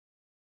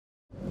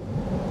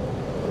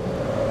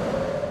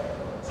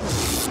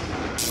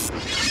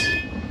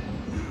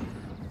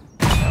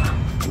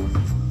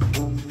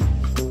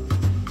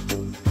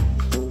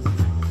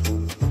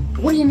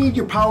need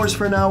your powers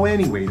for now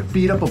anyway? To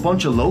beat up a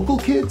bunch of local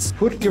kids?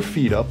 Put your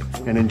feet up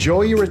and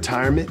enjoy your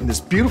retirement in this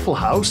beautiful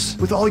house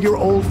with all your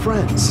old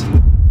friends.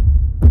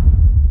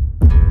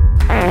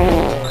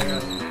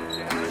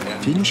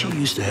 Didn't she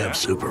used to have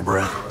super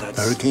breath?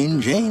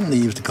 Hurricane Jane, they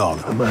used to call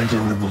it.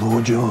 Imagine the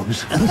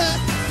blowjobs.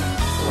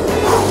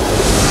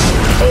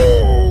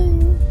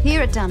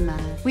 Here at Dunmer,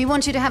 we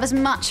want you to have as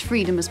much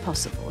freedom as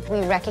possible.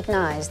 We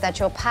recognize that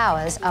your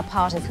powers are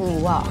part of who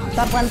you are.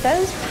 But when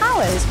those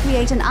powers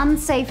create an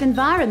unsafe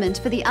environment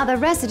for the other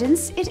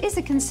residents, it is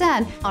a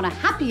concern. On a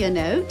happier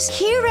note,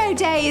 Hero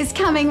Day is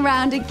coming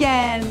round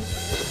again.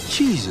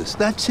 Jesus,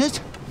 that's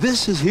it?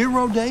 This is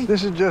Hero Day?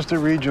 This is just a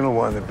regional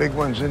one. The big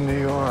one's in New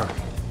York.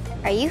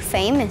 Are you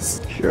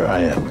famous? Sure I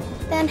am.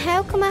 Then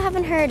how come I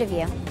haven't heard of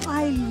you?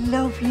 I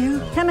love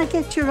you. Can I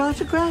get your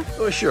autograph?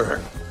 Oh, sure.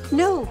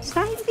 No,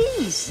 sign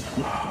these.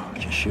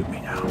 Just shoot me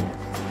now.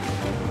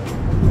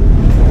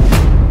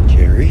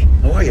 Jerry,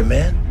 how are you,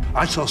 man?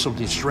 I saw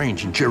something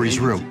strange in Jerry's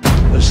room.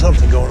 There's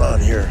something going on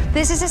here.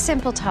 This is a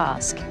simple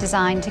task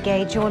designed to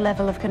gauge your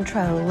level of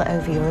control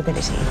over your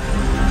ability.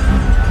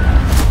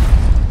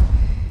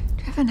 Do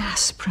you have an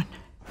aspirin?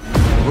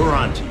 We're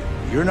on to you.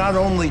 You're not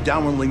only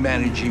downwardly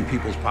managing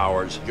people's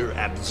powers, you're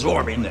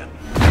absorbing them.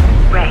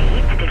 Ray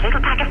and a little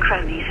pack of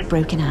cronies have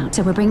Broken out,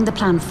 so we're bringing the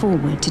plan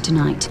forward to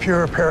tonight.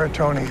 Pure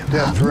paratonia.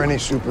 Death for any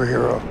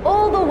superhero.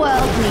 All the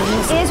world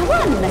needs is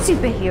one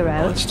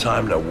superhero. It's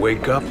time to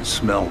wake up and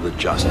smell the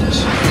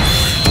justice.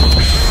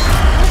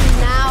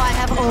 Now I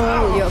have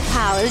all your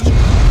powers.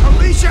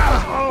 Alicia!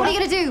 What are you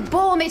gonna do?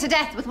 Bore me to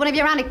death with one of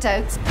your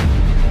anecdotes?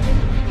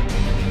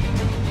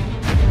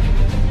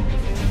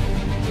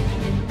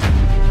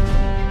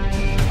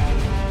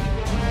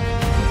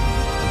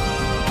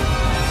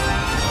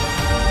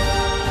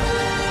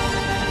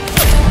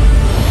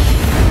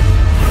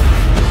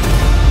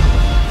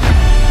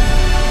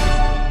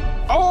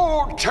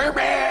 Oh,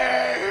 Timmy!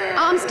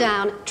 Arms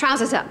down,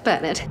 trousers up,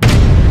 Bernard.